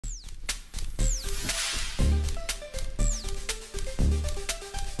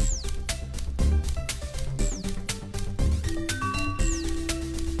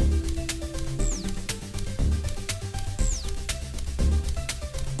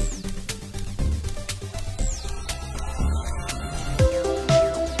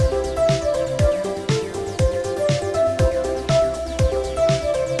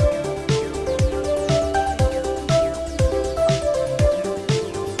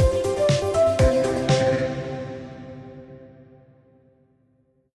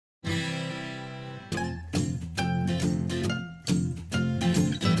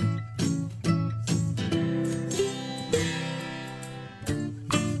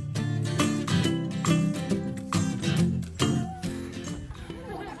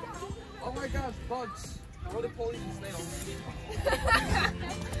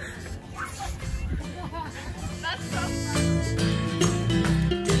That's so funny.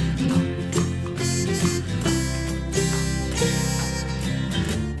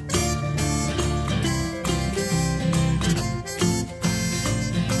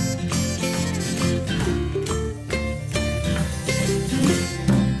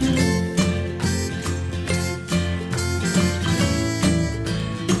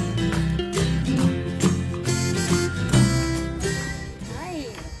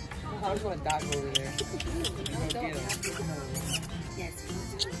 I just want to dive over there. Yes.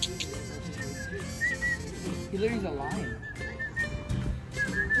 He literally is a lion.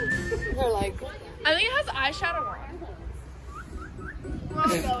 They're like, I think it has eyeshadow on. Where are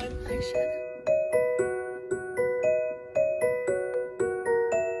we going? Eyeshadow.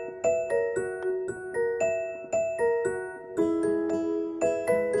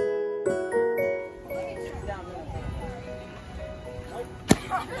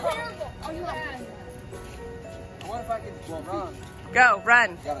 I wonder if I could run. Go,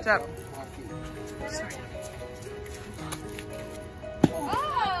 run, jump.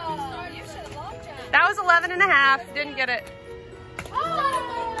 Oh, you should have long jumped. That was 11 and a half. Didn't get it.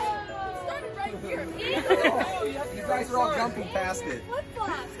 Oh, started right here. You guys are all jumping past it. Flip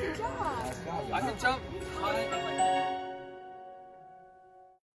flops. Good job. I can jump high.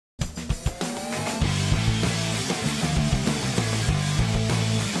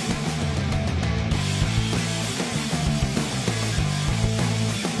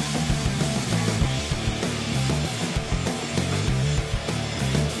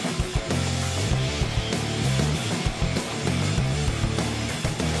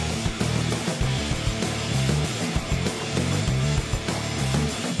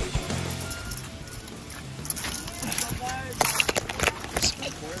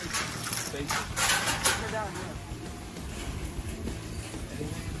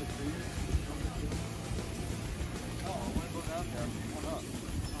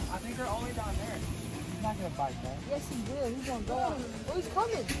 I think they're all the way down there. He's not gonna bite that. Yes, he will. He's gonna go out. Oh, he's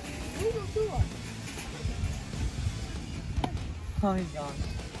coming. What are you gonna do? Oh, he's gone.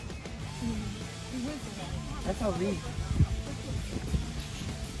 That's a leak.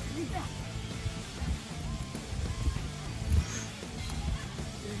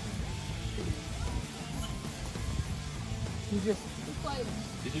 He just.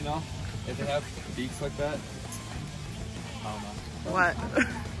 Did you know if they have beaks like that? I don't know. What?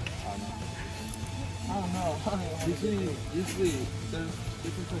 I don't know. I don't know. Usually there's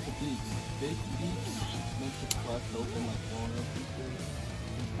different types of beaks. Big beaks make the crush open like walnut.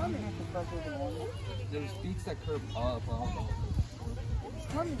 There's beaks that curve up. I don't know. He's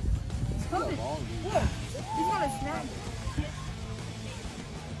coming. He's coming. Long, dude. Look, he's gonna snap it.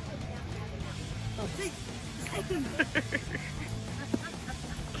 He's coming for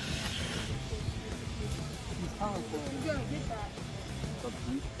He's gonna get that. A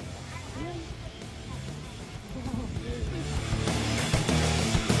beak?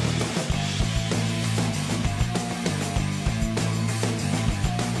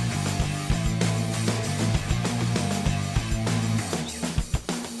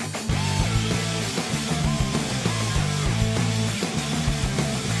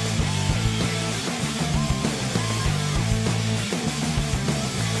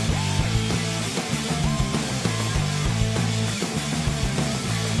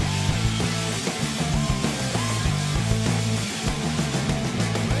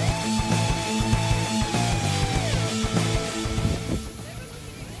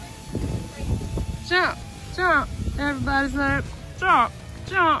 Jump, jump. Everybody's like, jump,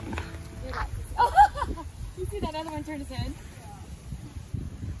 jump. You see that other one turn his head?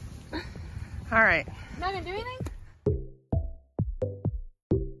 All right. Not gonna do anything?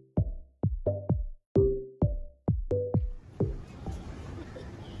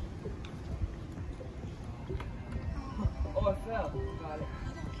 Oh, I fell. Got it.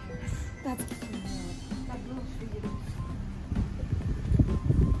 That's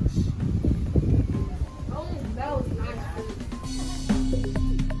Oh, that was nice.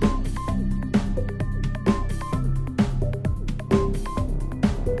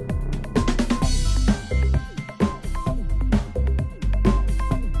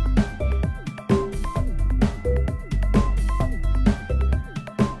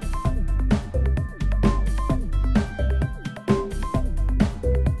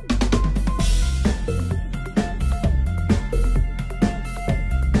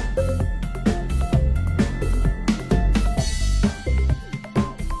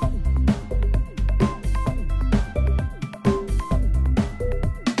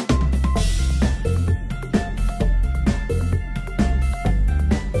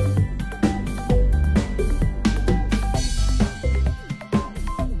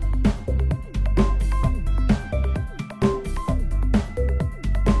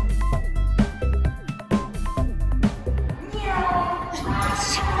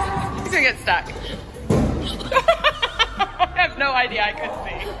 get stuck. I have no idea. I could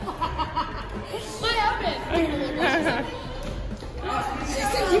see. What happened? She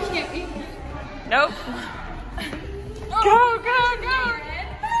said you can't eat. Nope. Go, go, go.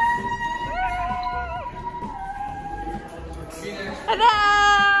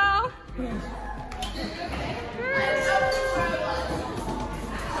 Hello.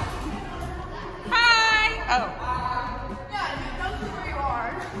 Hi. Oh. Yeah, don't see where you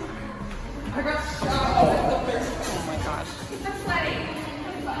are. Oh my gosh. That's funny.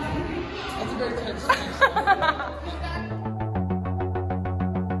 That's a very tense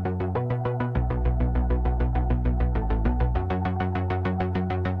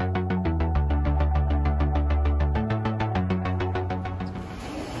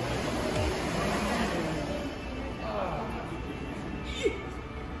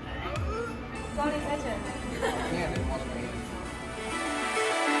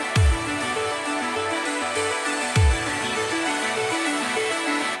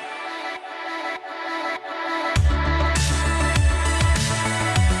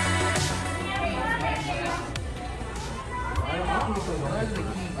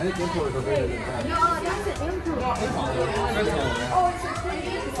I think importers are better than that. No, that's an import. Oh, it's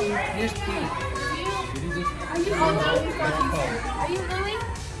a Here's P. Are you Lily?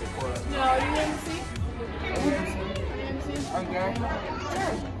 No, are you MC? Okay.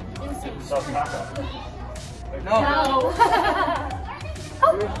 No.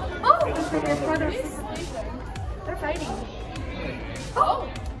 Oh, looks like their brothers. They're fighting. Oh!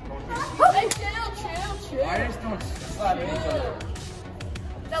 Hey, chill. Why are you don't slap each other?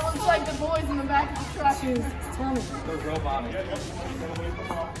 That looks like the boys in the back of the truck. Tell me. Those robots.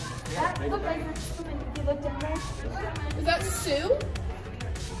 That looked like they're swimming. If you look down there. Is that Sue?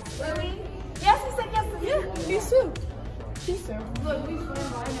 Lily? Yes, he said yes. Yeah, he's Sue. She's Sue. Look, we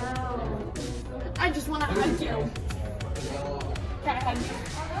swim right now. I just want to hug you. Can I hug you?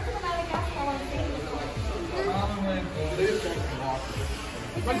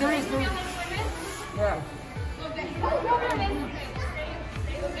 But there is no... Yeah.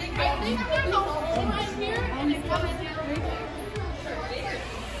 I think there's a hole right here, and it goes down right there.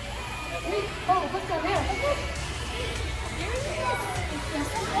 Oh, what's down there?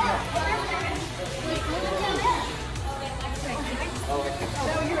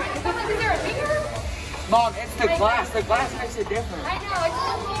 Mom, it's the glass. The glass makes it different. I know, it's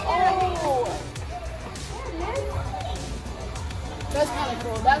Oh! That's kind of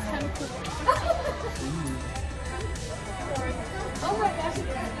cool. That's kind of cool. oh my gosh.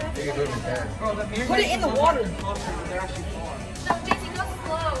 You can do it in there. Put it in the water. No, Daisy, go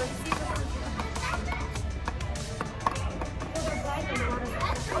slow and see what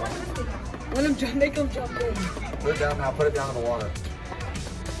Let him jump, make him jump in. Put it down now. Put it down in the water.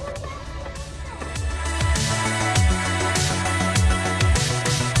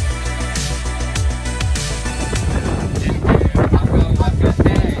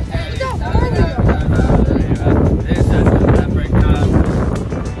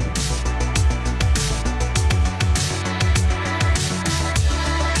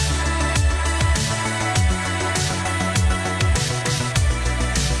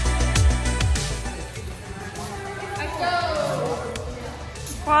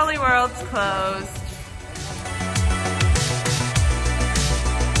 Wally World's closed.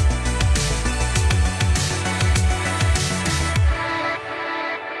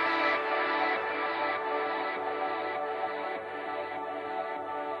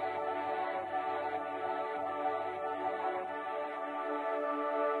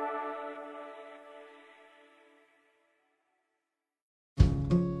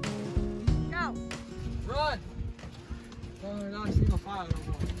 Run! Oh, no, I see no fire no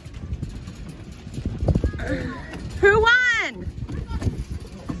more. Who won?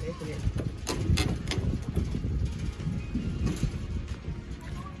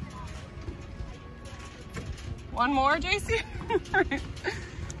 One more, JC?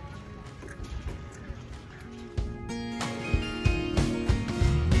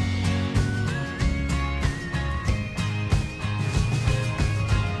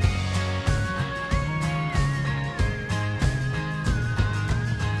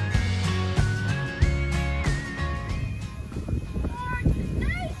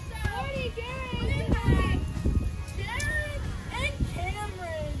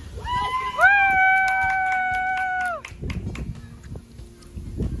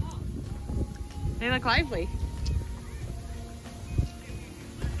 They look lively.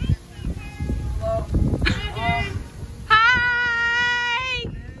 Hi!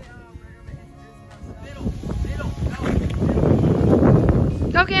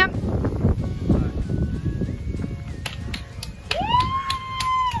 Go, Cam.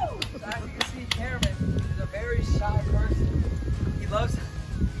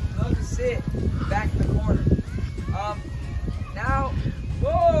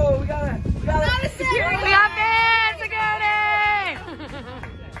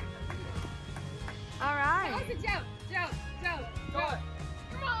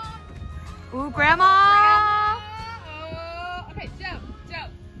 Grandma. Oh, okay, jump.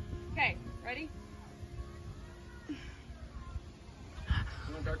 Okay, ready? You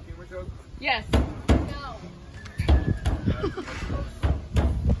want dark humor joke? Yes. No.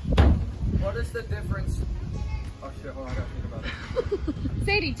 What is the difference? Oh shit, hold on, I gotta think about it.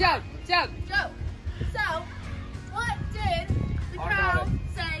 Sadie, jump. Joe. So, what did the I got cow it.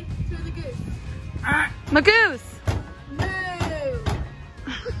 say to the goose? Magoose. No.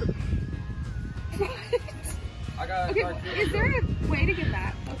 I got a Okay, dark humor is joke. there a way to get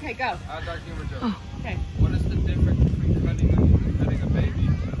that? Okay, go. I got a dark humor joke. Okay. What is the difference between cutting onions and cutting a baby?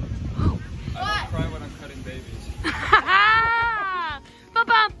 I What? don't cry when I'm cutting babies.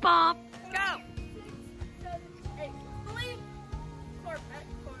 Ba-bum-bum. Go. 7, 8, believe.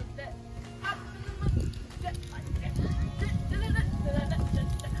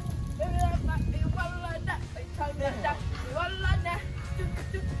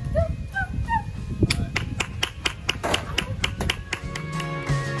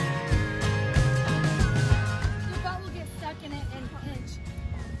 The butt will get stuck in it and pinch.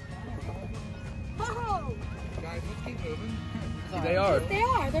 Oh! Guys, let's keep moving. They are. They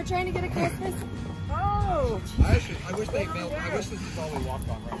are. They're trying to get a Christmas. Oh! I wish this is all we walked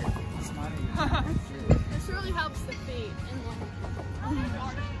on right here. This really helps the feet.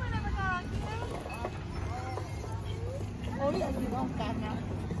 Oh, yeah, you want that now.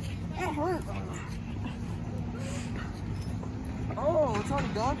 It hurts. Oh, it's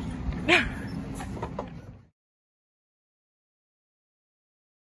already gone?